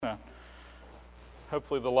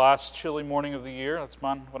hopefully the last chilly morning of the year. That's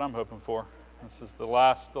what I'm hoping for. This is the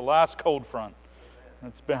last cold front.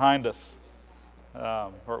 It's behind us,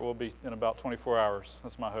 or it will be in about 24 hours.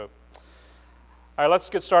 That's my hope. All right, let's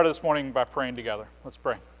get started this morning by praying together. Let's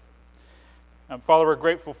pray. Father, we're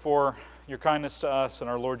grateful for your kindness to us and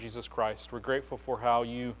our Lord Jesus Christ. We're grateful for how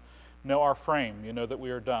you know our frame. You know that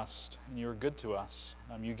we are dust, and you are good to us.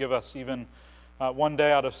 You give us even one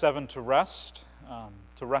day out of 7 to rest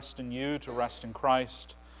in you, to rest in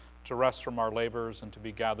Christ, to rest from our labors, and to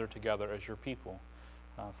be gathered together as your people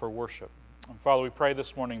for worship. And Father, we pray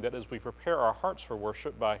this morning that as we prepare our hearts for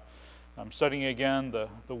worship by studying again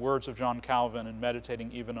the words of John Calvin and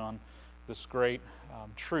meditating even on this great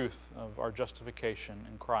truth of our justification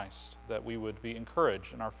in Christ, that we would be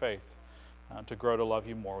encouraged in our faith to grow to love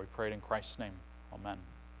you more. We pray it in Christ's name. Amen.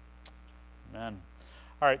 Amen.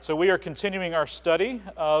 All right, so we are continuing our study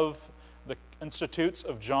of the Institutes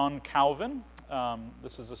of John Calvin.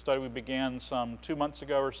 This is a study we began some 2 months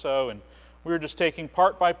ago or so, and we were just taking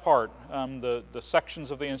part by part the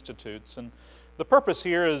sections of the Institutes. And the purpose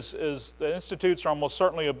here is the Institutes are almost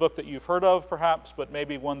certainly a book that you've heard of, perhaps, but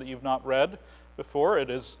maybe one that you've not read before.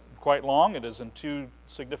 It is quite long. It is in 2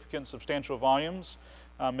 significant, substantial volumes.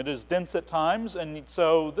 It is dense at times, and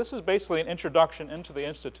so this is basically an introduction into the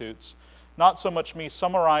Institutes. Not so much me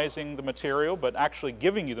summarizing the material, but actually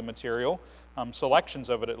giving you the material, selections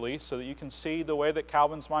of it at least, so that you can see the way that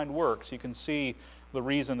Calvin's mind works. You can see the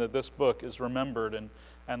reason that this book is remembered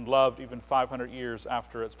and loved even 500 years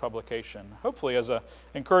after its publication. Hopefully as an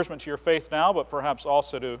encouragement to your faith now, but perhaps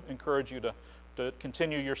also to encourage you to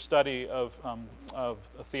continue your study of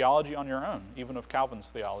theology on your own, even of Calvin's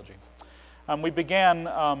theology. We began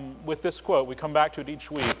with this quote. We come back to it each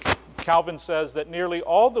week. Calvin says that nearly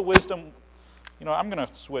all the wisdom... I'm going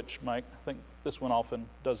to switch, Mike. I think this one often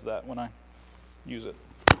does that when I use it.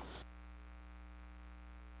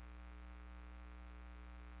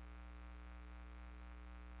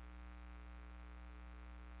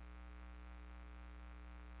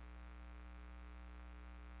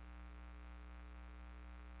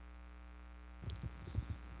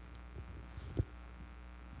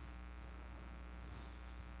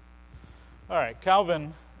 All right,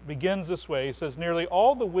 Calvin begins this way. He says, nearly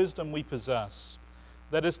all the wisdom we possess,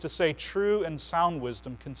 that is to say, true and sound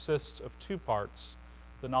wisdom, consists of 2 parts,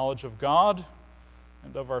 the knowledge of God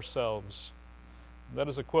and of ourselves. That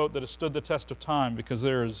is a quote that has stood the test of time because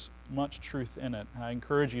there is much truth in it. I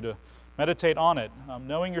encourage you to meditate on it.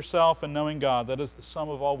 Knowing yourself and knowing God, that is the sum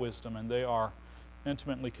of all wisdom, and they are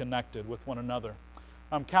intimately connected with one another.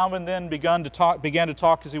 Calvin then began to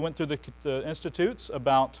talk as he went through the Institutes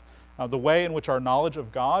about the way in which our knowledge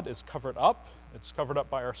of God is covered up. It's covered up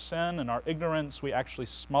by our sin and our ignorance. We actually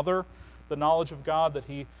smother the knowledge of God that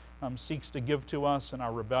He seeks to give to us in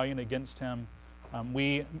our rebellion against Him.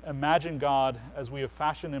 We imagine God as we have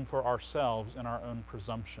fashioned Him for ourselves in our own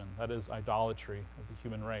presumption. That is idolatry of the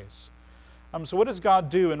human race. So what does God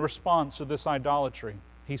do in response to this idolatry?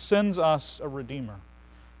 He sends us a Redeemer.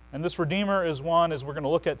 And this Redeemer is one, as we're going to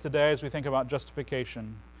look at today as we think about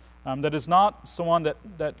justification, that is not someone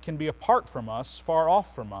that can be apart from us, far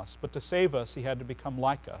off from us, but to save us, He had to become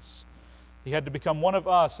like us. He had to become one of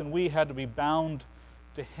us, and we had to be bound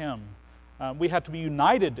to Him. We had to be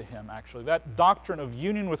united to Him, actually. That doctrine of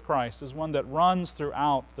union with Christ is one that runs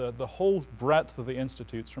throughout the whole breadth of the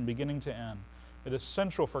Institutes from beginning to end. It is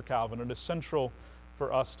central for Calvin. It is central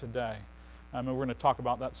for us today. And we're going to talk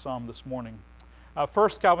about that some this morning.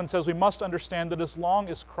 First, Calvin says we must understand that as long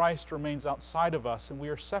as Christ remains outside of us and we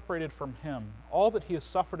are separated from Him, all that He has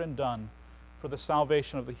suffered and done for the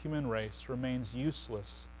salvation of the human race remains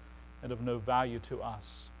useless and of no value to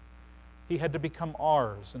us. He had to become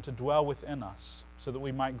ours and to dwell within us so that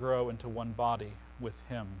we might grow into one body with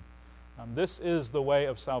Him. This is the way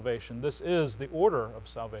of salvation. This is the order of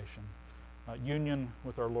salvation, union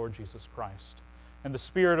with our Lord Jesus Christ. And the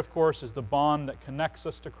Spirit, of course, is the bond that connects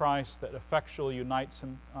us to Christ, that effectually unites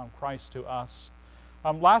Christ to us.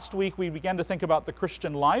 Last week, we began to think about the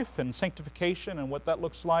Christian life and sanctification and what that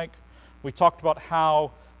looks like. We talked about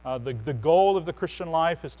how the goal of the Christian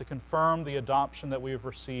life is to confirm the adoption that we have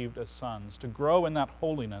received as sons, to grow in that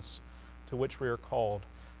holiness to which we are called,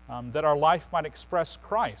 that our life might express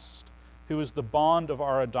Christ, who is the bond of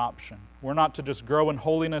our adoption. We're not to just grow in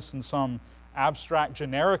holiness in some abstract,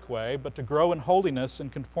 generic way, but to grow in holiness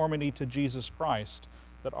and conformity to Jesus Christ,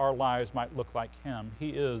 that our lives might look like Him. He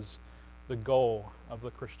is the goal of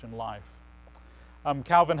the Christian life.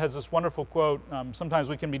 Calvin has this wonderful quote. Sometimes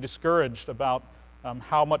we can be discouraged about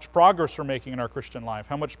how much progress we're making in our Christian life,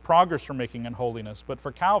 how much progress we're making in holiness. But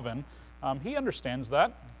for Calvin, he understands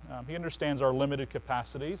that. He understands our limited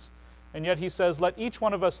capacities. And yet he says, let each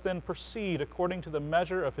one of us then proceed according to the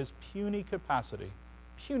measure of his puny capacity,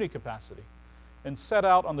 and set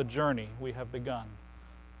out on the journey we have begun.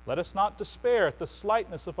 Let us not despair at the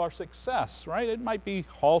slightness of our success, right? It might be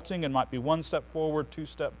halting, it might be one step forward, two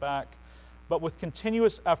step back, but with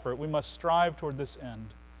continuous effort we must strive toward this end,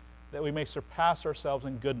 that we may surpass ourselves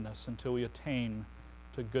in goodness until we attain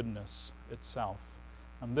to goodness itself.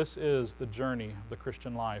 And this is the journey of the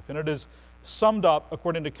Christian life. And it is summed up,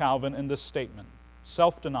 according to Calvin, in this statement: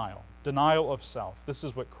 self-denial, denial of self. This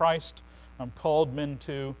is what Christ called men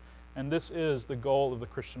to, and this is the goal of the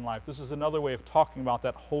Christian life. This is another way of talking about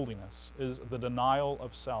that holiness, is the denial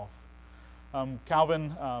of self.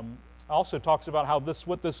 Calvin also talks about how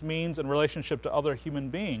what this means in relationship to other human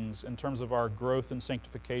beings in terms of our growth in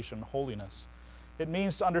sanctification, holiness. It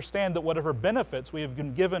means to understand that whatever benefits we have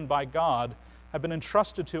been given by God have been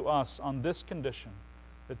entrusted to us on this condition,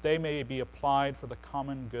 that they may be applied for the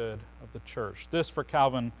common good of the church. This, for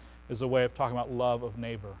Calvin, is a way of talking about love of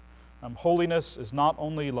neighbor. Holiness is not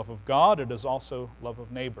only love of God, it is also love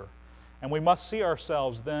of neighbor. And we must see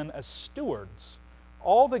ourselves then as stewards.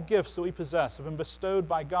 All the gifts that we possess have been bestowed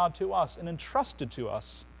by God to us and entrusted to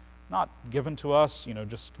us, not given to us,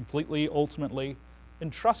 just completely, ultimately,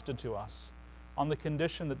 entrusted to us on the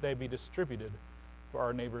condition that they be distributed for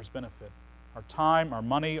our neighbor's benefit. Our time, our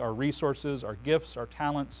money, our resources, our gifts, our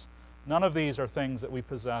talents, none of these are things that we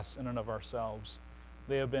possess in and of ourselves.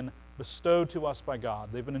 They have been bestowed to us by God.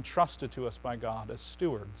 They've been entrusted to us by God as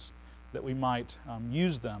stewards, that we might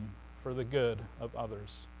use them for the good of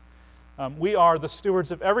others. We are the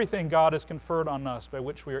stewards of everything God has conferred on us, by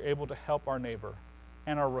which we are able to help our neighbor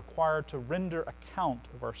and are required to render account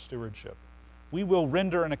of our stewardship. We will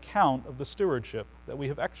render an account of the stewardship that we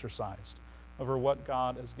have exercised over what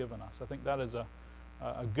God has given us. I think that is a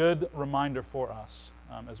good reminder for us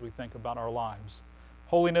as we think about our lives.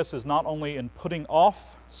 Holiness is not only in putting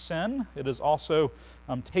off sin, it is also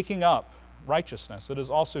taking up righteousness. It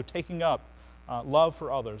is also taking up love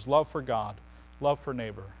for others, love for God, love for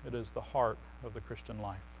neighbor. It is the heart of the Christian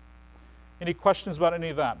life. Any questions about any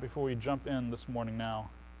of that before we jump in this morning now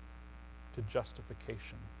to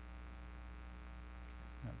justification?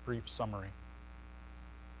 A brief summary.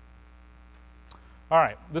 All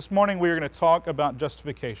right, this morning we are going to talk about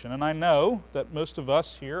justification. And I know that most of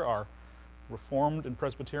us here are Reformed and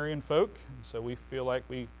Presbyterian folk, and so we feel like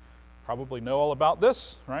we probably know all about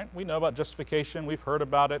this, right? We know about justification. We've heard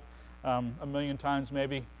about it a million times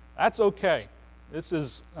maybe. That's okay. This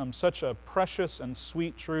is such a precious and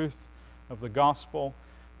sweet truth of the gospel,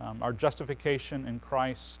 our justification in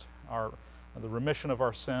Christ, the remission of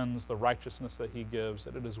our sins, the righteousness that He gives,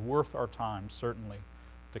 that it is worth our time, certainly,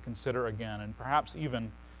 to consider again, and perhaps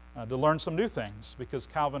even to learn some new things, because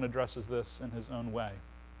Calvin addresses this in his own way.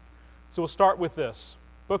 So we'll start with this.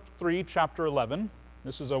 Book 3, chapter 11.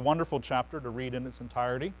 This is a wonderful chapter to read in its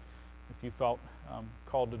entirety, if you felt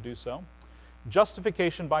called to do so.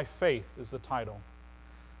 Justification by Faith is the title.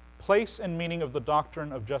 Place and meaning of the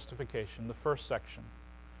doctrine of justification, the first section.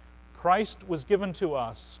 Christ was given to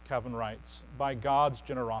us, Calvin writes, by God's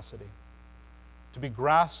generosity, to be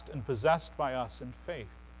grasped and possessed by us in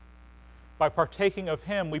faith. By partaking of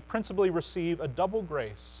Him, we principally receive a double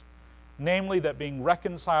grace, namely that being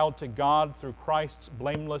reconciled to God through Christ's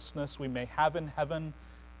blamelessness, we may have in heaven,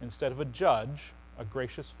 instead of a judge, a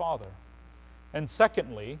gracious Father. And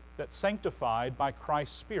secondly, that sanctified by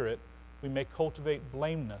Christ's Spirit, we may cultivate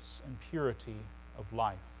blameless and purity of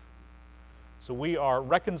life. So we are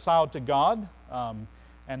reconciled to God,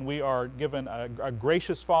 and we are given a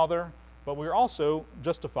gracious Father, but we're also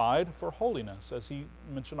justified for holiness, as he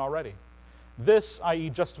mentioned already. This,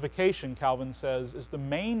 i.e. justification, Calvin says, is the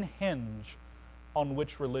main hinge on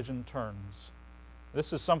which religion turns.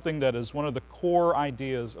 This is something that is one of the core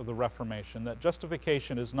ideas of the Reformation, that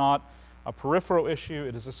justification is not a peripheral issue,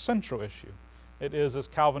 it is a central issue. It is, as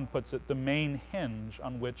Calvin puts it, the main hinge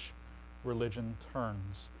on which religion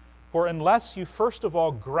turns. For unless you first of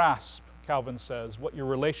all grasp, Calvin says, what your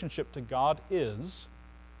relationship to God is,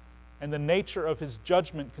 and the nature of His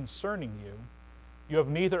judgment concerning you, you have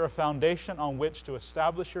neither a foundation on which to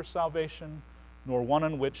establish your salvation, nor one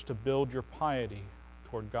on which to build your piety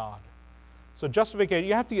toward God. So justification,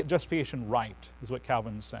 you have to get justification right, is what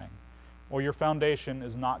Calvin is saying, or your foundation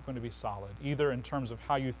is not going to be solid, either in terms of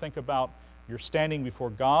how you think about your standing before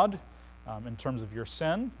God, in terms of your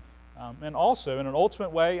sin, and also in an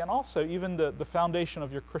ultimate way, and also even the foundation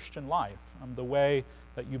of your Christian life, the way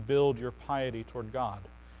that you build your piety toward God.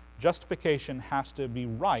 Justification has to be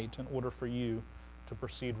right in order for you to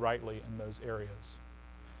proceed rightly in those areas.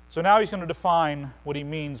 So now he's going to define what he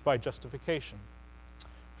means by justification.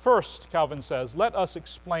 First, Calvin says, let us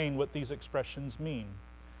explain what these expressions mean.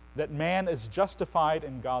 That man is justified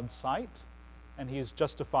in God's sight, and he is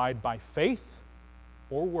justified by faith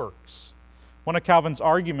or works. One of Calvin's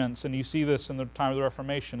arguments, and you see this in the time of the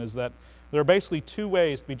Reformation, is that there are basically two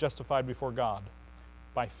ways to be justified before God: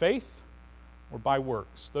 by faith or by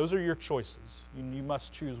works. Those are your choices. You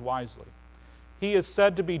must choose wisely. He is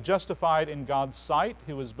said to be justified in God's sight,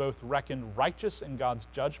 who is both reckoned righteous in God's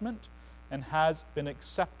judgment and has been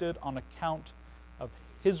accepted on account of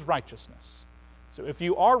his righteousness. So if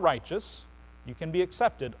you are righteous, you can be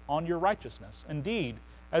accepted on your righteousness. Indeed,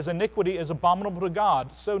 as iniquity is abominable to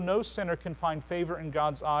God, so no sinner can find favor in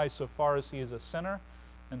God's eyes so far as he is a sinner,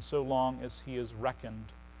 and so long as he is reckoned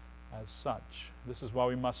as such. This is why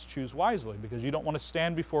we must choose wisely, because you don't want to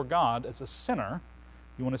stand before God as a sinner.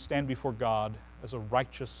 You want to stand before God as a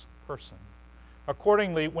righteous person.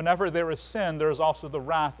 Accordingly, whenever there is sin, there is also the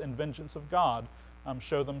wrath and vengeance of God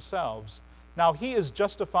show themselves. Now he is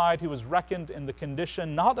justified who is reckoned in the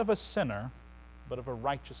condition not of a sinner, but of a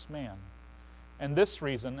righteous man. And this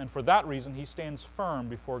reason, and for that reason, he stands firm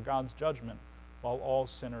before God's judgment, while all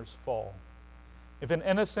sinners fall. If an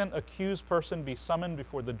innocent, accused person be summoned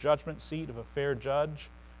before the judgment seat of a fair judge,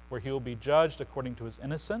 where he will be judged according to his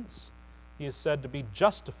innocence, he is said to be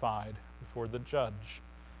justified before the judge.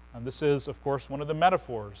 And this is, of course, one of the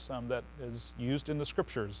metaphors that is used in the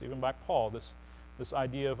Scriptures, even by Paul, this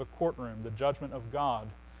idea of a courtroom, the judgment of God.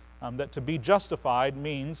 That to be justified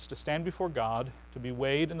means to stand before God, to be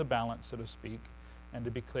weighed in the balance, so to speak, and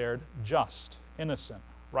to be declared just, innocent,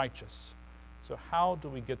 righteous. So how do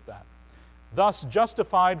we get that? Thus,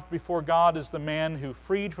 justified before God is the man who,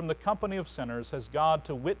 freed from the company of sinners, has God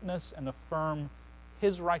to witness and affirm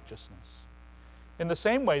his righteousness. In the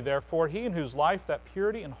same way, therefore, he in whose life that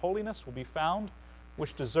purity and holiness will be found,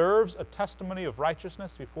 which deserves a testimony of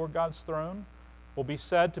righteousness before God's throne, will be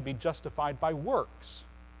said to be justified by works,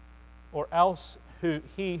 or else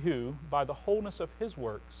he who, by the wholeness of his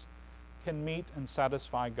works, can meet and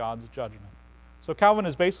satisfy God's judgment. So Calvin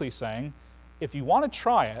is basically saying, if you want to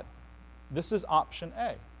try it, this is option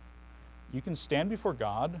A. You can stand before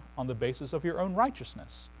God on the basis of your own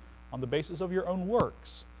righteousness, on the basis of your own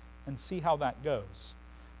works, and see how that goes.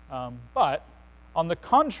 But on the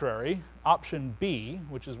contrary, option B,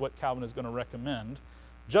 which is what Calvin is going to recommend,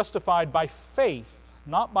 justified by faith,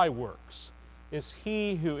 not by works, is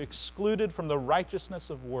he who, excluded from the righteousness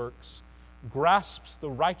of works, grasps the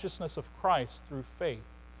righteousness of Christ through faith,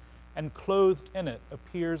 and clothed in it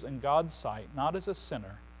appears in God's sight, not as a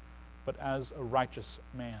sinner, but as a righteous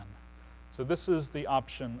man. So this is the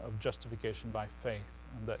option of justification by faith,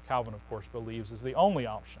 and that Calvin, of course, believes is the only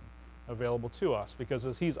option available to us, because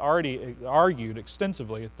as he's already argued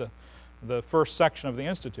extensively at the first section of the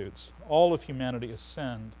Institutes, all of humanity has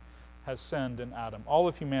sinned in Adam. All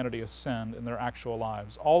of humanity has sinned in their actual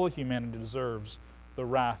lives. All of humanity deserves the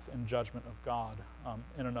wrath and judgment of God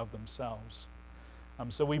in and of themselves.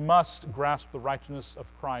 So we must grasp the righteousness of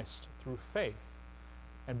Christ through faith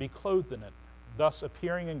and be clothed in it, thus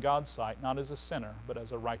appearing in God's sight not as a sinner, but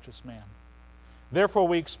as a righteous man. Therefore,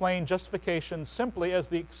 we explain justification simply as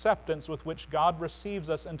the acceptance with which God receives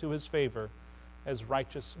us into his favor as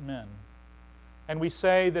righteous men. And we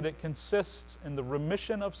say that it consists in the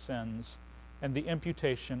remission of sins and the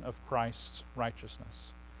imputation of Christ's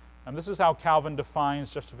righteousness. And this is how Calvin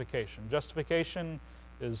defines justification. Justification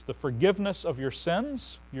is the forgiveness of your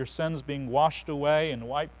sins being washed away and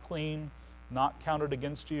wiped clean, not counted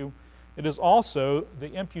against you. It is also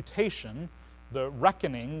the imputation, the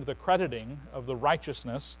reckoning, the crediting of the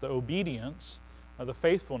righteousness, the obedience, the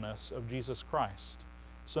faithfulness of Jesus Christ.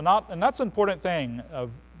 And that's an important thing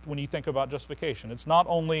when you think about justification. It's not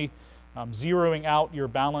only zeroing out your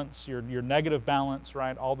balance, your negative balance,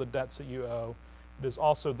 right, all the debts that you owe. It is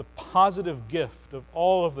also the positive gift of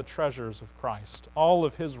all of the treasures of Christ. All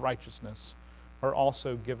of his righteousness are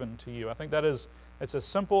also given to you. I think it's a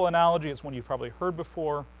simple analogy. It's one you've probably heard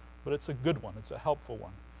before, but it's a good one. It's a helpful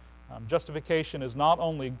one. Justification is not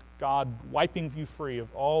only God wiping you free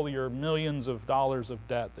of all your millions of dollars of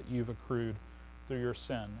debt that you've accrued through your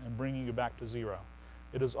sin and bringing you back to zero.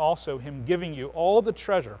 It is also him giving you all the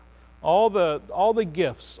treasure, all the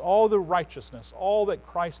gifts, all the righteousness, all that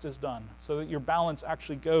Christ has done, so that your balance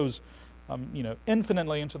actually goes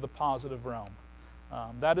infinitely into the positive realm.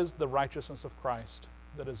 That is the righteousness of Christ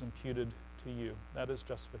that is imputed to you. That is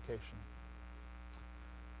justification.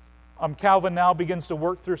 Calvin now begins to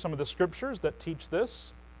work through some of the scriptures that teach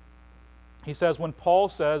this. He says, when Paul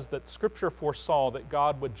says that Scripture foresaw that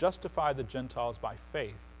God would justify the Gentiles by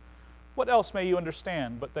faith, what else may you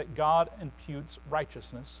understand but that God imputes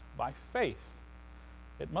righteousness by faith?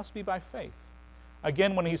 It must be by faith.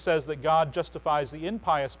 Again, when he says that God justifies the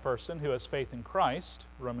impious person who has faith in Christ,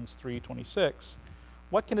 Romans 3:26,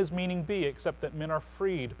 what can his meaning be except that men are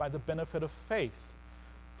freed by the benefit of faith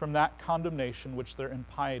from that condemnation which their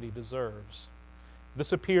impiety deserves?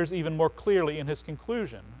 This appears even more clearly in his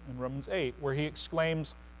conclusion in Romans 8, where he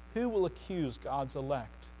exclaims, "Who will accuse God's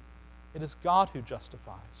elect? It is God who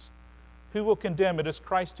justifies. Who will condemn? It is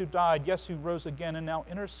Christ who died, yes, who rose again and now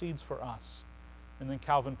intercedes for us." And then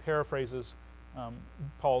Calvin paraphrases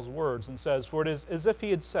Paul's words and says, "For it is as if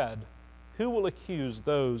he had said, who will accuse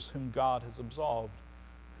those whom God has absolved?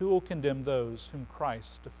 Who will condemn those whom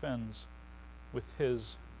Christ defends with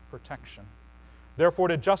his protection?" Therefore,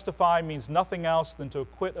 to justify means nothing else than to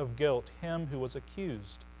acquit of guilt him who was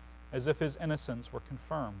accused, as if his innocence were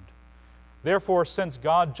confirmed. Therefore, since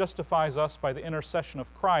God justifies us by the intercession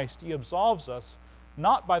of Christ, he absolves us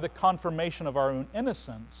not by the confirmation of our own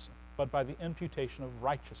innocence, but by the imputation of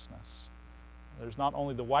righteousness. There's not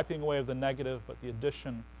only the wiping away of the negative, but the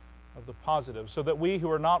addition of the positive, so that we who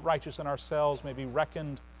are not righteous in ourselves may be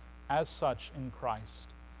reckoned as such in Christ.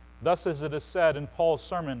 Thus, as it is said in Paul's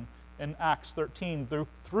sermon in Acts 13,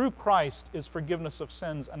 through Christ is forgiveness of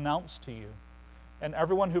sins announced to you, and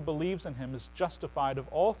everyone who believes in him is justified of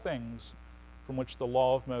all things from which the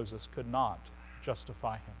law of Moses could not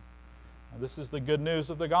justify him. Now, this is the good news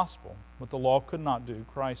of the gospel. What the law could not do,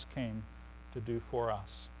 Christ came to do for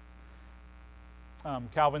us.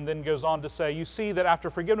 Calvin then goes on to say, you see that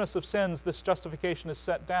after forgiveness of sins, this justification is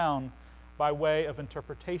set down by way of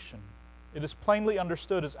interpretation. It is plainly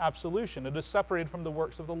understood as absolution. It is separated from the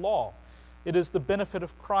works of the law. It is the benefit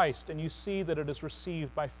of Christ, and you see that it is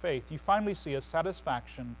received by faith. You finally see a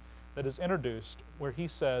satisfaction that is introduced where he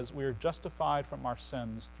says we are justified from our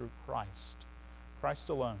sins through Christ, Christ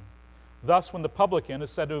alone. Thus, when the publican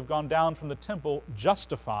is said to have gone down from the temple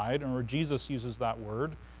justified, or Jesus uses that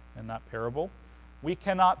word in that parable, we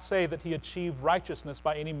cannot say that he achieved righteousness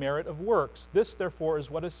by any merit of works. This, therefore,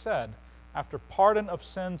 is what is said. After pardon of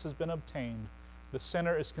sins has been obtained, the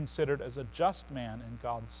sinner is considered as a just man in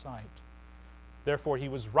God's sight. Therefore, he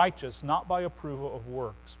was righteous not by approval of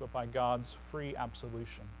works, but by God's free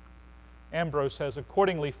absolution. Ambrose has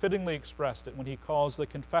accordingly fittingly expressed it when he calls the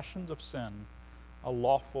confessions of sin a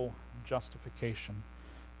lawful justification.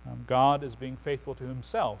 God is being faithful to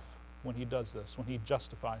himself when he does this, when he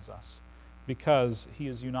justifies us, because he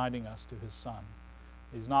is uniting us to his Son.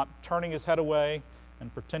 He's not turning his head away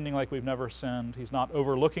and pretending like we've never sinned. He's not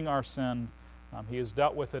overlooking our sin. He has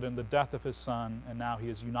dealt with it in the death of his Son, and now he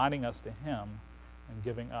is uniting us to him and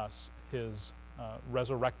giving us his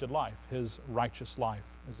resurrected life. His righteous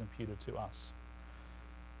life is imputed to us.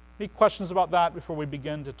 Any questions about that before we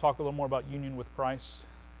begin to talk a little more about union with Christ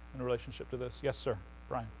in relationship to this? Yes, sir.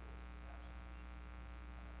 Brian.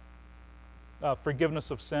 Forgiveness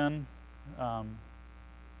of sin.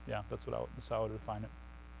 Yeah, that's how I would define it.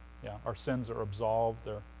 Yeah, our sins are absolved.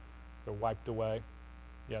 They're wiped away.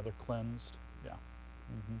 Yeah, they're cleansed. Yeah.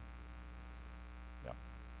 Mm-hmm. Yeah.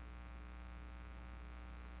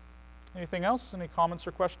 Anything else? Any comments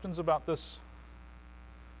or questions about this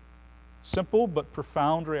simple but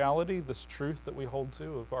profound reality, this truth that we hold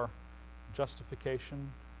to of our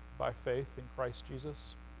justification by faith in Christ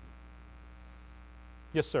Jesus?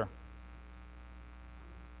 Yes, sir.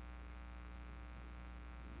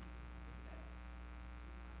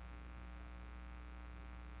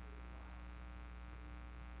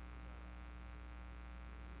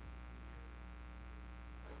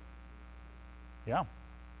 Yeah.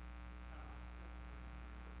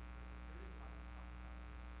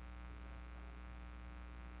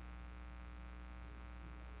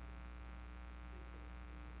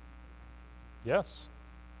 Yes.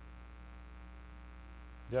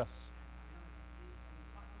 Yes.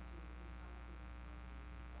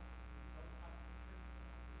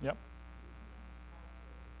 Yep.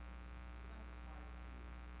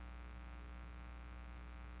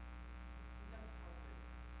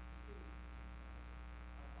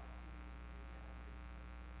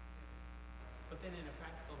 But then in a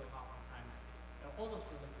practical way, oftentimes, almost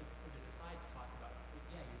for the decide to talk about,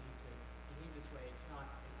 yeah, you need to behave this way. It's not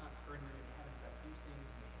earning you in heaven, but these things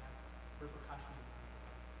may have repercussions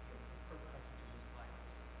in this life.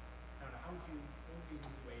 I don't know, how would you use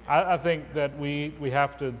the way? I think that we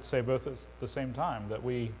have to say both at the same time, that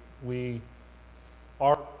we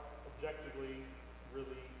are objectively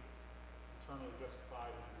really eternally justified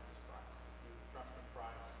in Jesus Christ. We trust in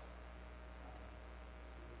Christ.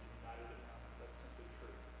 We united in him. That's simply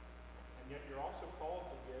true. And yet you're also called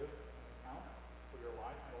to give an account for your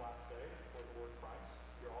life in the last day before the Lord Christ.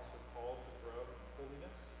 You're also called to grow in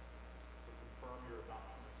holiness, to confirm your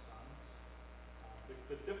adoption as sons.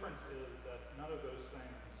 The difference is that none of those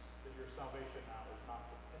things, that your salvation now is not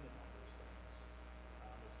dependent on those things.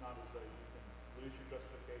 It's not as though you can lose your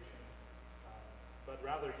justification, but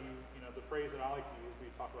rather the phrase that I like to use, we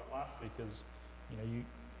talked about last week, is,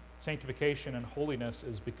 sanctification and holiness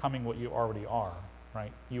is becoming what you already are,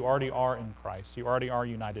 right? You already are in Christ. You already are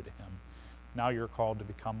united to Him. Now you're called to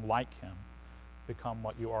become like Him, become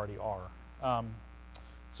what you already are.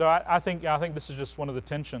 So I think this is just one of the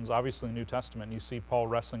tensions, obviously, in the New Testament. You see Paul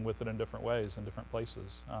wrestling with it in different ways, in different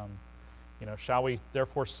places. Shall we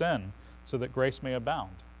therefore sin so that grace may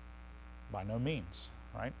abound? By no means,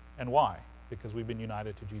 right? And why? Because we've been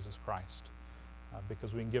united to Jesus Christ,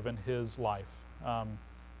 because we've been given His life. I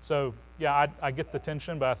get the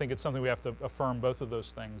tension, but I think it's something we have to affirm both of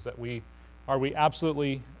those things. That are we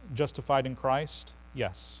absolutely justified in Christ?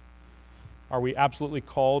 Yes. Are we absolutely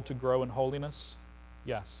called to grow in holiness?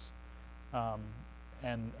 Yes.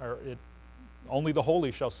 Only the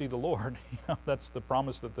holy shall see the Lord. That's the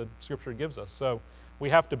promise that the Scripture gives us. So we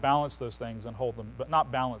have to balance those things and hold them, but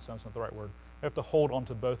not balance, that's not the right word. We have to hold on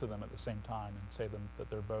to both of them at the same time and say that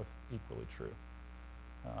they're both equally true.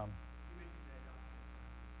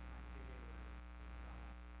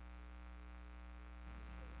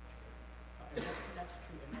 And that's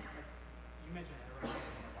true, and that's like, you mentioned it, it reminds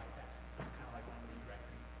me of like that's kind of like one of the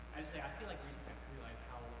directions. I feel like we have to realize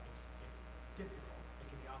how it's difficult.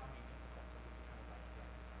 It can be often difficult to kind of like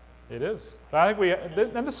reconcile. It is. But I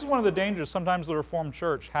think and this is one of the dangers. Sometimes the Reformed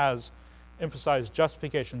Church has emphasized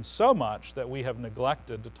justification so much that we have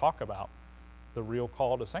neglected to talk about the real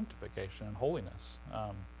call to sanctification and holiness.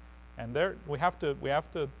 And there we have to.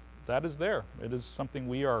 That is there. It is something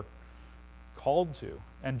we are called to.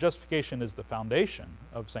 And justification is the foundation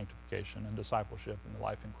of sanctification and discipleship and the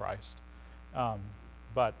life in Christ.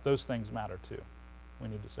 But those things matter too. We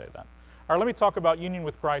need to say that. All right, let me talk about union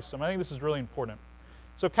with Christ. I think this is really important.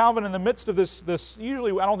 So Calvin, in the midst of this,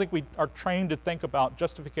 usually I don't think we are trained to think about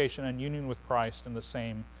justification and union with Christ in the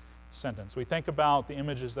same sentence. We think about the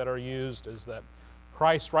images that are used is that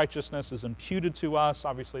Christ's righteousness is imputed to us.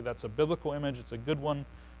 Obviously, that's a biblical image. It's a good one.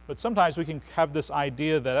 But sometimes we can have this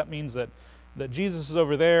idea that means that Jesus is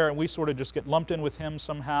over there and we sort of just get lumped in with Him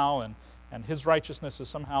somehow, and His righteousness is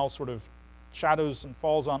somehow sort of shadows and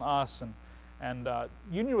falls on us. And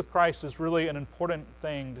union with Christ is really an important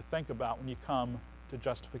thing to think about when you come to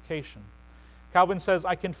justification. Calvin says,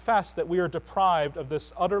 I confess that we are deprived of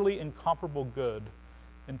this utterly incomparable good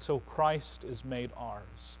until Christ is made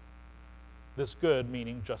ours. This good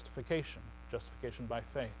meaning justification by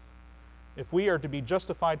faith. If we are to be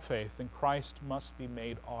justified faith, then Christ must be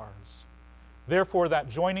made ours. Therefore, that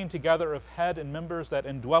joining together of head and members, that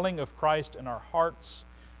indwelling of Christ in our hearts,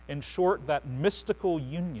 in short, that mystical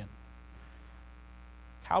union.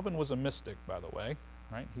 Calvin was a mystic, by the way,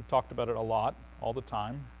 right? He talked about it a lot, all the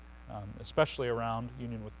time, especially around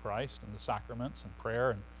union with Christ and the sacraments and prayer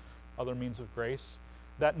and other means of grace.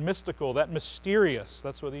 That mystical, that mysterious,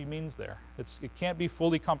 that's what he means there. It can't be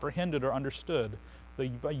fully comprehended or understood, the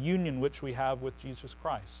union which we have with Jesus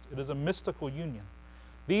Christ. It is a mystical union.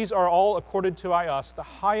 These are all accorded to us the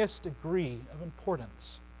highest degree of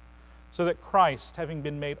importance, so that Christ, having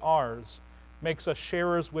been made ours, makes us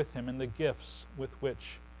sharers with Him in the gifts with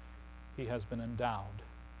which He has been endowed.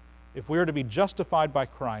 If we are to be justified by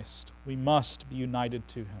Christ, we must be united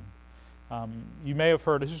to Him. You may have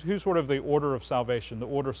heard, who's sort of the order of salvation, the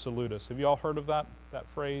order salutis. Have you all heard of that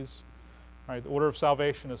phrase? All right, the order of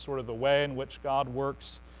salvation is sort of the way in which God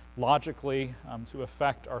works logically to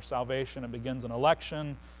effect our salvation. It begins an election,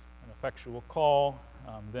 an effectual call,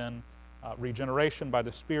 then regeneration by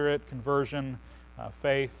the Spirit, conversion,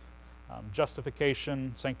 faith,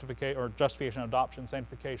 justification, justification, adoption,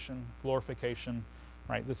 sanctification, glorification.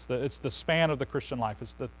 Right? It's the span of the Christian life.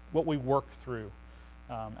 It's what we work through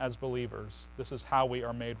as believers. This is how we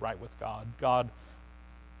are made right with God. God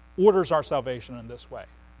orders our salvation in this way.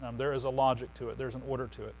 There is a logic to it. There's an order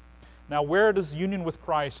to it. Now, where does union with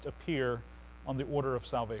Christ appear on the order of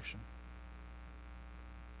salvation?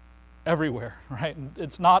 Everywhere, right?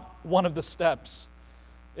 It's not one of the steps.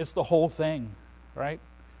 It's the whole thing, right?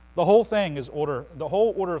 The whole thing is order. The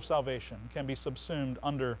whole order of salvation can be subsumed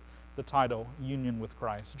under the title union with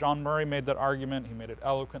Christ. John Murray made that argument. He made it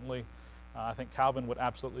eloquently. I think Calvin would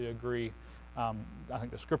absolutely agree. I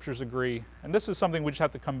think the Scriptures agree. And this is something we just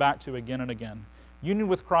have to come back to again and again. Union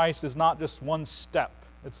with Christ is not just one step.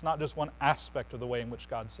 It's not just one aspect of the way in which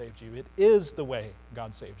God saves you. It is the way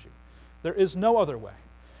God saves you. There is no other way.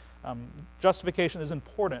 Justification is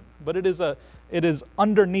important, but it is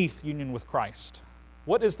underneath union with Christ.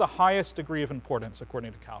 What is the highest degree of importance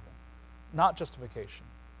according to Calvin? Not justification.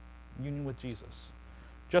 Union with Jesus.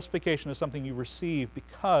 Justification is something you receive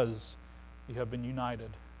because you have been united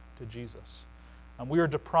to Jesus. We are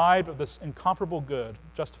deprived of this incomparable good,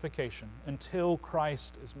 justification, until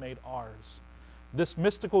Christ is made ours. This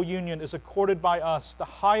mystical union is accorded by us the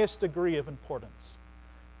highest degree of importance,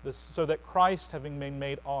 so that Christ, having been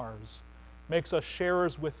made ours, makes us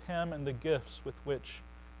sharers with Him in the gifts with which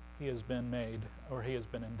He has been made, or He has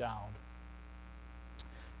been endowed.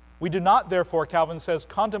 We do not, therefore, Calvin says,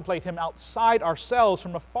 contemplate Him outside ourselves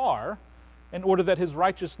from afar, in order that His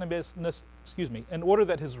righteousness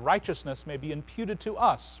may be imputed to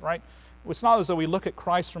us, right? It's not as though we look at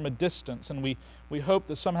Christ from a distance and we hope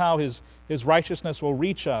that somehow His righteousness will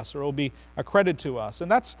reach us or will be accredited to us.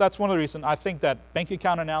 And that's one of the reasons I think that bank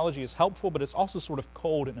account analogy is helpful, but it's also sort of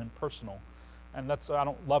cold and impersonal. And I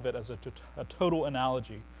don't love it as a total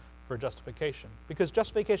analogy for justification, because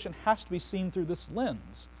justification has to be seen through this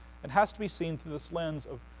lens. It has to be seen through this lens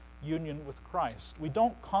of union with Christ. We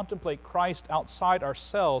don't contemplate Christ outside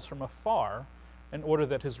ourselves from afar in order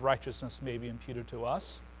that His righteousness may be imputed to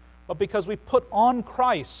us, but because we put on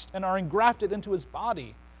Christ and are engrafted into His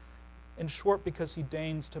body. In short, because He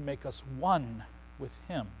deigns to make us one with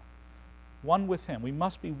Him. One with Him. We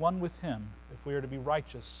must be one with Him if we are to be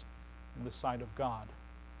righteous in the sight of God.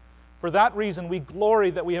 For that reason, we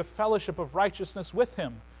glory that we have fellowship of righteousness with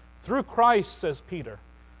Him. Through Christ, says Peter,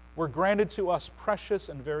 were granted to us precious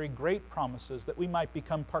and very great promises, that we might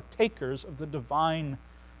become partakers of the divine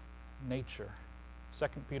nature. 2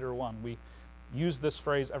 Peter 1. We use this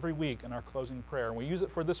phrase every week in our closing prayer, and we use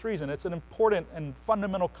it for this reason. It's an important and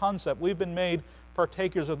fundamental concept. We've been made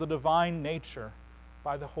partakers of the divine nature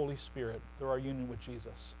by the Holy Spirit through our union with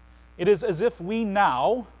Jesus. It is as if we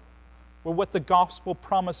now were what the gospel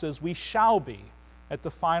promises we shall be at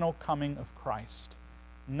the final coming of Christ.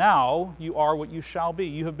 Now you are what you shall be.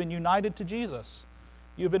 You have been united to Jesus.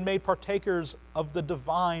 You have been made partakers of the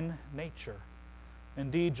divine nature.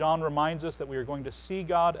 Indeed, John reminds us that we are going to see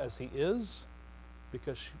God as He is,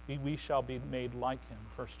 because we shall be made like Him,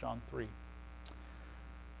 1 John 3.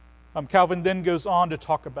 Calvin then goes on to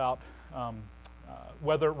talk about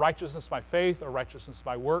whether righteousness by faith or righteousness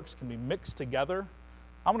by works can be mixed together.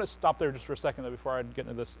 I'm going to stop there just for a second, though, before I get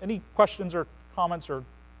into this. Any questions or comments or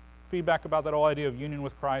feedback about that whole idea of union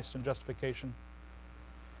with Christ and justification?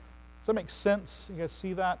 Does that make sense? You guys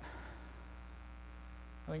see that?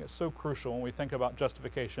 I think it's so crucial when we think about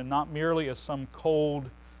justification, not merely as some cold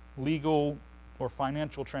legal or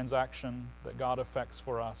financial transaction that God effects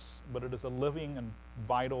for us, but it is a living and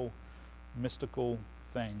vital, mystical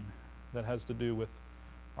thing that has to do with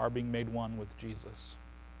our being made one with Jesus.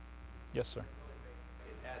 Yes, sir.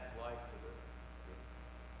 It adds life to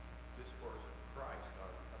the discourse of Christ on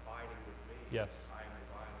abiding with me. Yes. I am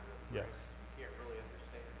abiding with Christ. Yes. You can't really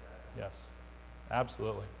understand that. Yes.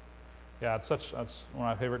 Absolutely. Yeah, that's one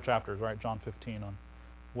of my favorite chapters, right? John 15, on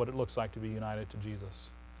what it looks like to be united to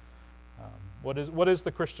Jesus. What is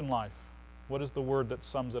the Christian life? What is the word that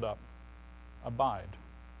sums it up? Abide,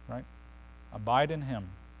 right? Abide in Him.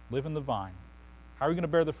 Live in the vine. How are you going to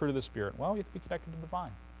bear the fruit of the Spirit? Well, you have to be connected to the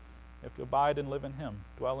vine. You have to abide and live in Him,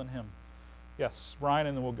 dwell in Him. Yes, Brian,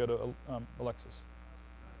 and then we'll go to Alexis.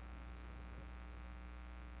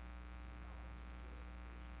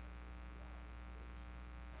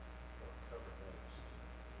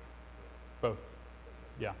 Both.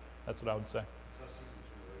 Yeah, that's what I would say.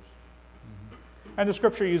 And the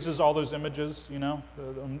Scripture uses all those images,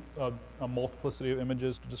 a multiplicity of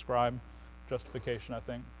images to describe justification, I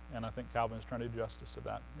think. And I think Calvin is trying to do justice to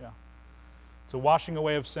that, yeah. It's a washing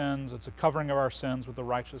away of sins. It's a covering of our sins with the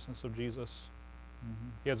righteousness of Jesus. Mm-hmm.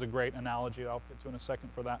 He has a great analogy I'll get to in a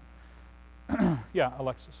second for that. Yeah,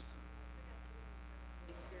 Alexis.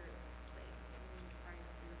 Holy Spirit's place in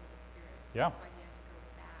Christ and the Holy Spirit. Yeah. That's why He had to go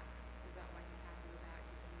back. Is that why He had to go back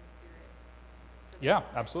to send the Spirit? So Yeah,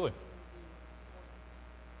 that absolutely. everything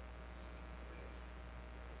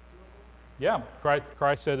would be Yeah,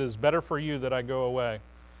 Christ said, it is better for you that I go away,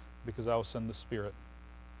 because I will send the Spirit.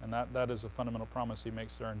 And that is a fundamental promise He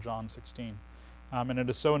makes there in John 16. And it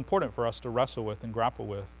is so important for us to wrestle with and grapple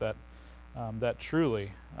with that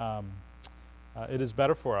truly it is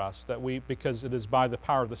better for us because it is by the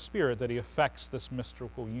power of the Spirit that He effects this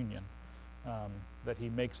mystical union, that He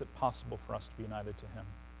makes it possible for us to be united to Him.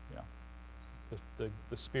 Yeah,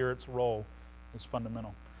 the Spirit's role is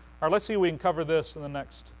fundamental. All right, let's see if we can cover this in the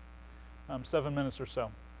next 7 minutes or so.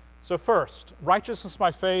 So first, righteousness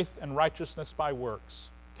by faith and righteousness by works.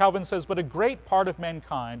 Calvin says, but a great part of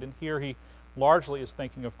mankind, and here he largely is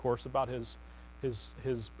thinking, of course, about his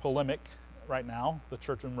polemic right now, the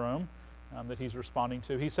church in Rome, that he's responding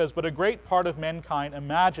to. He says, but a great part of mankind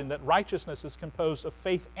imagine that righteousness is composed of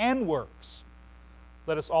faith and works,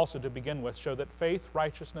 let us also, to begin with, show that faith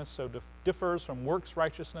righteousness so differs from works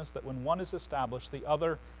righteousness that when one is established, the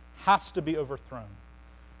other has to be overthrown.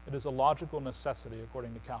 It is a logical necessity,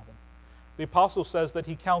 according to Calvin. The apostle says that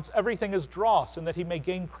he counts everything as dross and that he may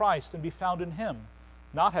gain Christ and be found in him,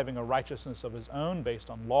 not having a righteousness of his own based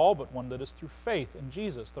on law, but one that is through faith in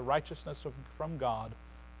Jesus, the righteousness from God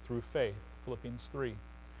through faith. Philippians 3.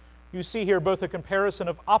 You see here both a comparison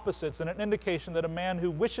of opposites and an indication that a man who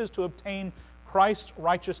wishes to obtain Christ's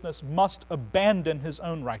righteousness must abandon his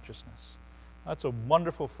own righteousness. That's a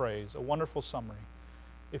wonderful phrase, a wonderful summary.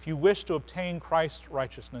 If you wish to obtain Christ's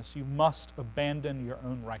righteousness, you must abandon your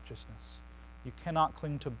own righteousness. You cannot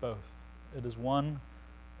cling to both. It is one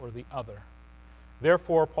or the other.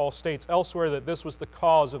 Therefore, Paul states elsewhere that this was the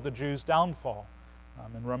cause of the Jews' downfall.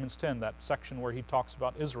 In Romans 10, that section where he talks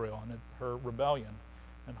about Israel and her rebellion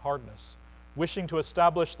and hardness. Wishing to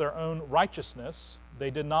establish their own righteousness, they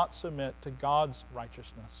did not submit to God's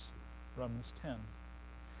righteousness. Romans 10.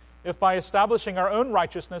 If by establishing our own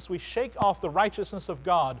righteousness we shake off the righteousness of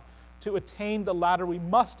God to attain the latter, we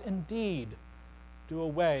must indeed do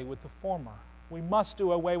away with the former. We must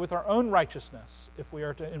do away with our own righteousness if we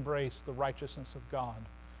are to embrace the righteousness of God.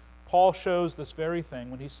 Paul shows this very thing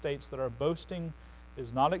when he states that our boasting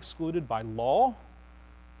is not excluded by law,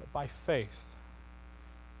 but by faith.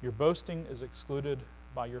 Your boasting is excluded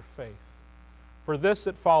by your faith. For this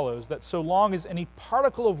it follows that so long as any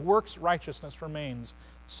particle of works righteousness remains,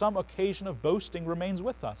 some occasion of boasting remains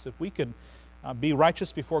with us. If we could be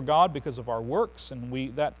righteous before God because of our works,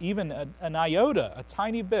 and that even an iota, a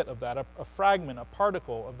tiny bit of that, a fragment, a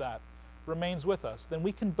particle of that remains with us, then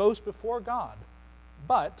we can boast before God.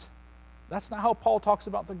 But that's not how Paul talks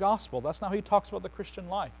about the gospel. That's not how he talks about the Christian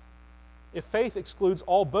life. If faith excludes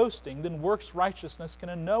all boasting, then works righteousness can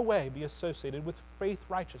in no way be associated with faith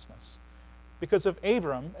righteousness. Because if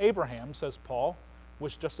Abraham, says Paul,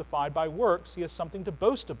 was justified by works, he has something to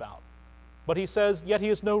boast about. But he says, yet he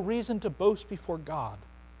has no reason to boast before God.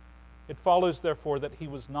 It follows, therefore, that he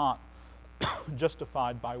was not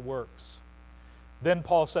justified by works. Then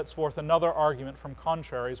Paul sets forth another argument from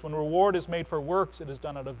contraries. When reward is made for works, it is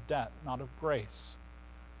done out of debt, not of grace.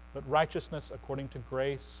 But righteousness according to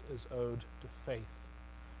grace is owed to faith.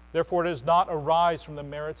 Therefore it does not arise from the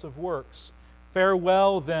merits of works.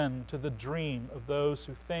 Farewell then to the dream of those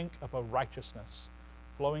who think of a righteousness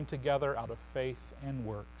flowing together out of faith and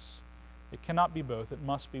works. It cannot be both. It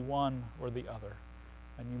must be one or the other,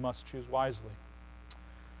 and you must choose wisely.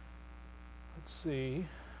 Let's see.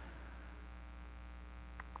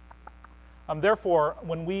 Therefore,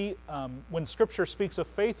 when Scripture speaks of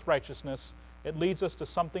faith righteousness, it leads us to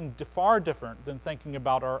something far different than thinking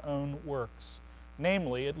about our own works.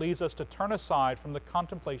 Namely, it leads us to turn aside from the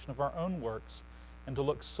contemplation of our own works and to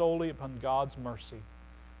look solely upon God's mercy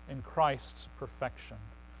in Christ's perfection.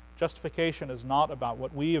 Justification is not about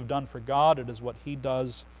what we have done for God, it is what He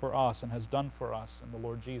does for us and has done for us in the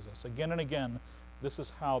Lord Jesus. Again and again, this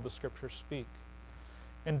is how the Scriptures speak.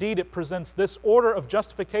 Indeed, it presents this order of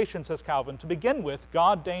justification, says Calvin. To begin with,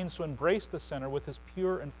 God deigns to embrace the sinner with His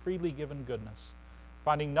pure and freely given goodness,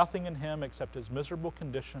 finding nothing in him except his miserable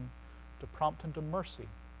condition to prompt him to mercy,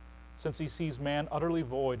 since He sees man utterly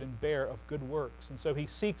void and bare of good works. And so He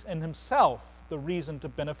seeks in Himself the reason to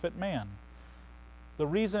benefit man. The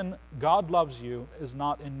reason God loves you is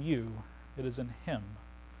not in you, it is in Him.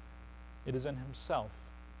 It is in Himself.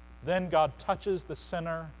 Then God touches the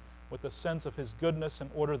sinner with a sense of His goodness in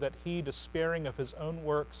order that he, despairing of his own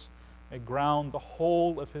works, may ground the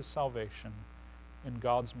whole of his salvation in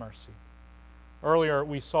God's mercy. Earlier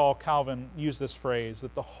we saw Calvin use this phrase,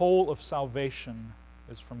 that the whole of salvation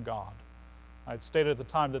is from God. I had stated at the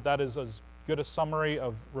time that that is as good a summary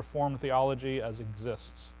of Reformed theology as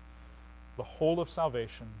exists. The whole of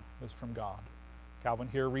salvation is from God. Calvin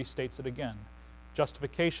here restates it again.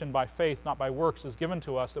 Justification by faith, not by works, is given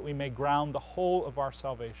to us that we may ground the whole of our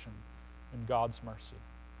salvation in God's mercy.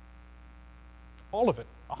 All of it,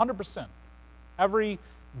 100%. Every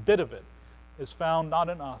bit of it is found not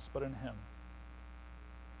in us, but in Him.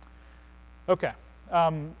 Okay.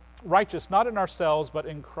 Righteous, not in ourselves, but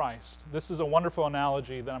in Christ. This is a wonderful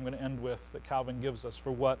analogy that I'm going to end with that Calvin gives us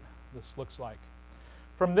for what this looks like.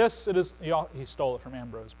 From this, it is, he stole it from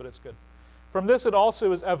Ambrose, but it's good. From this it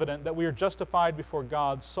also is evident that we are justified before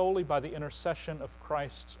God solely by the intercession of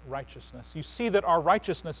Christ's righteousness. You see that our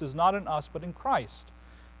righteousness is not in us but in Christ,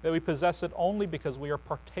 that we possess it only because we are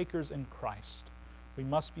partakers in Christ. We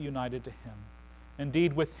must be united to Him.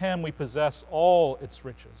 Indeed, with Him we possess all its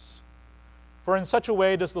riches. For in such a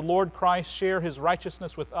way does the Lord Christ share His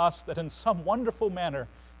righteousness with us that in some wonderful manner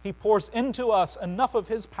He pours into us enough of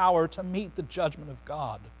His power to meet the judgment of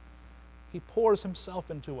God. He pours himself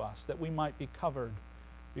into us that we might be covered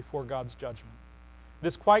before God's judgment. It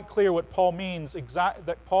is quite clear what Paul means,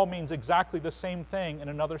 that Paul means exactly the same thing in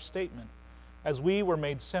another statement. As we were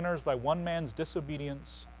made sinners by one man's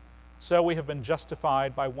disobedience, so we have been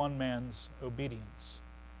justified by one man's obedience.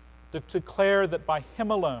 To declare that by him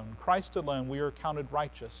alone, Christ alone, we are counted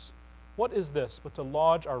righteous. What is this but to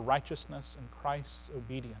lodge our righteousness in Christ's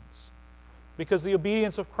obedience? Because the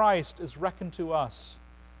obedience of Christ is reckoned to us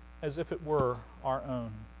as if it were our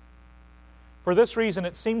own. For this reason,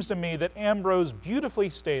 it seems to me that Ambrose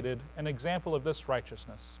beautifully stated an example of this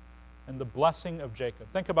righteousness in the blessing of Jacob.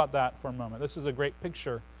 Think about that for a moment. This is a great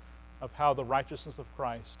picture of how the righteousness of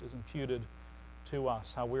Christ is imputed to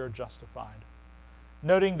us, how we are justified.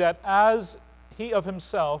 Noting that as he of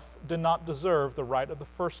himself did not deserve the right of the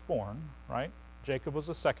firstborn, right? Jacob was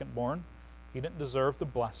the secondborn. He didn't deserve the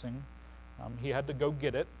blessing. He had to go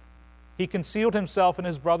get it. He concealed himself in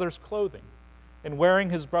his brother's clothing, in wearing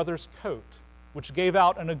his brother's coat, which gave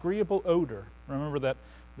out an agreeable odor. Remember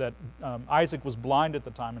that Isaac was blind at the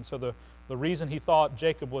time, and so the reason he thought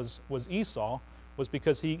Jacob was Esau was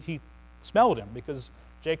because he smelled him, because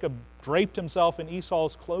Jacob draped himself in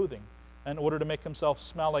Esau's clothing in order to make himself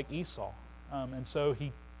smell like Esau. And so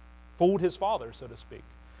he fooled his father, so to speak.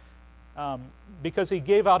 Because he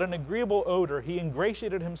gave out an agreeable odor, he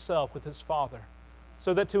ingratiated himself with his father,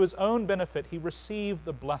 so that to his own benefit he received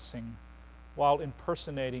the blessing while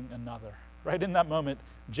impersonating another. Right in that moment,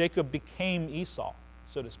 Jacob became Esau,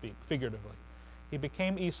 so to speak, figuratively. He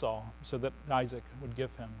became Esau so that Isaac would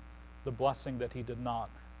give him the blessing that he did not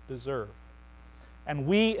deserve. And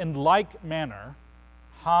we, in like manner,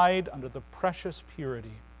 hide under the precious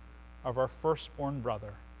purity of our firstborn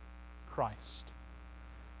brother, Christ,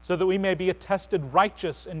 so that we may be attested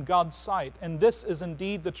righteous in God's sight. And this is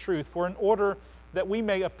indeed the truth. For in order that we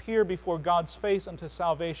may appear before God's face unto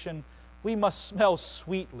salvation, we must smell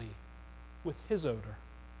sweetly with his odor,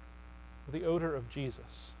 the odor of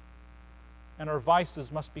Jesus. And our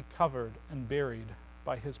vices must be covered and buried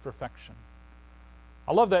by his perfection.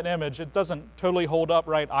 I love that image. It doesn't totally hold up,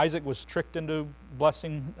 right? Isaac was tricked into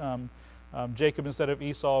blessing Jacob instead of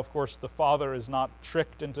Esau. Of course, the father is not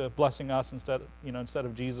tricked into blessing us instead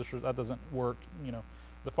of Jesus. That doesn't work.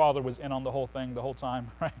 The father was in on the whole thing the whole time,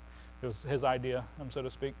 right? It was his idea, so to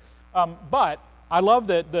speak. But I love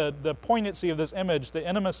that the poignancy of this image, the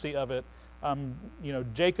intimacy of it.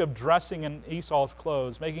 Jacob dressing in Esau's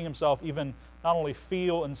clothes, making himself even not only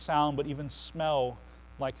feel and sound, but even smell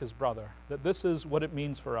like his brother. That this is what it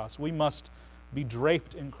means for us. We must be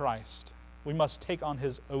draped in Christ. We must take on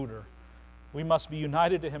his odor. We must be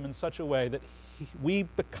united to him in such a way that we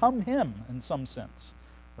become him in some sense,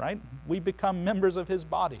 right? We become members of his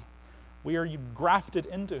body. We are grafted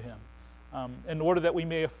into him. In order that we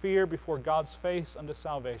may appear before God's face unto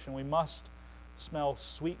salvation, we must smell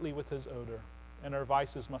sweetly with his odor, and our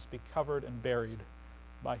vices must be covered and buried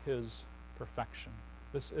by his perfection.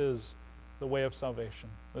 This is the way of salvation.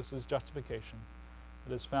 This is justification.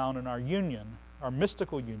 It is found in our union, our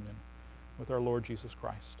mystical union with our Lord Jesus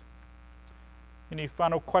Christ. Any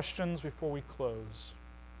final questions before we close?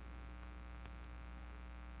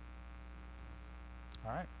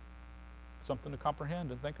 All right. Something to comprehend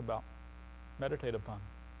and think about, meditate upon.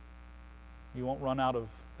 You won't run out of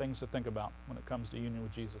things to think about when it comes to union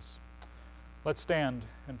with Jesus. Let's stand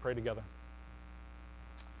and pray together.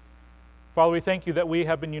 Father, we thank you that we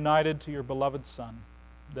have been united to your beloved Son,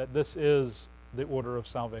 that this is the order of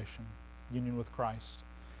salvation, union with Christ.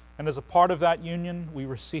 And as a part of that union, we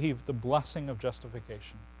receive the blessing of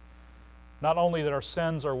justification. Not only that our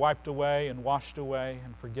sins are wiped away and washed away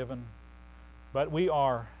and forgiven, but we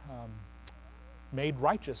are made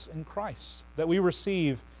righteous in Christ, that we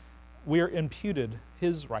are imputed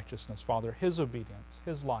his righteousness, Father, his obedience,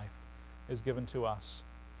 his life is given to us.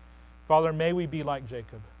 Father, may we be like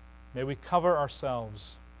Jacob. May we cover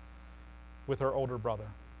ourselves with our older brother.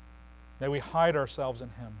 May we hide ourselves in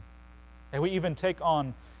him. May we even take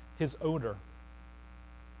on his odor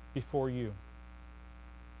before you.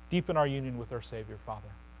 Deepen our union with our Savior, Father,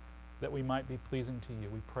 that we might be pleasing to you.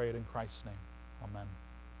 We pray it in Christ's name. Amen.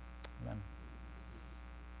 Amen.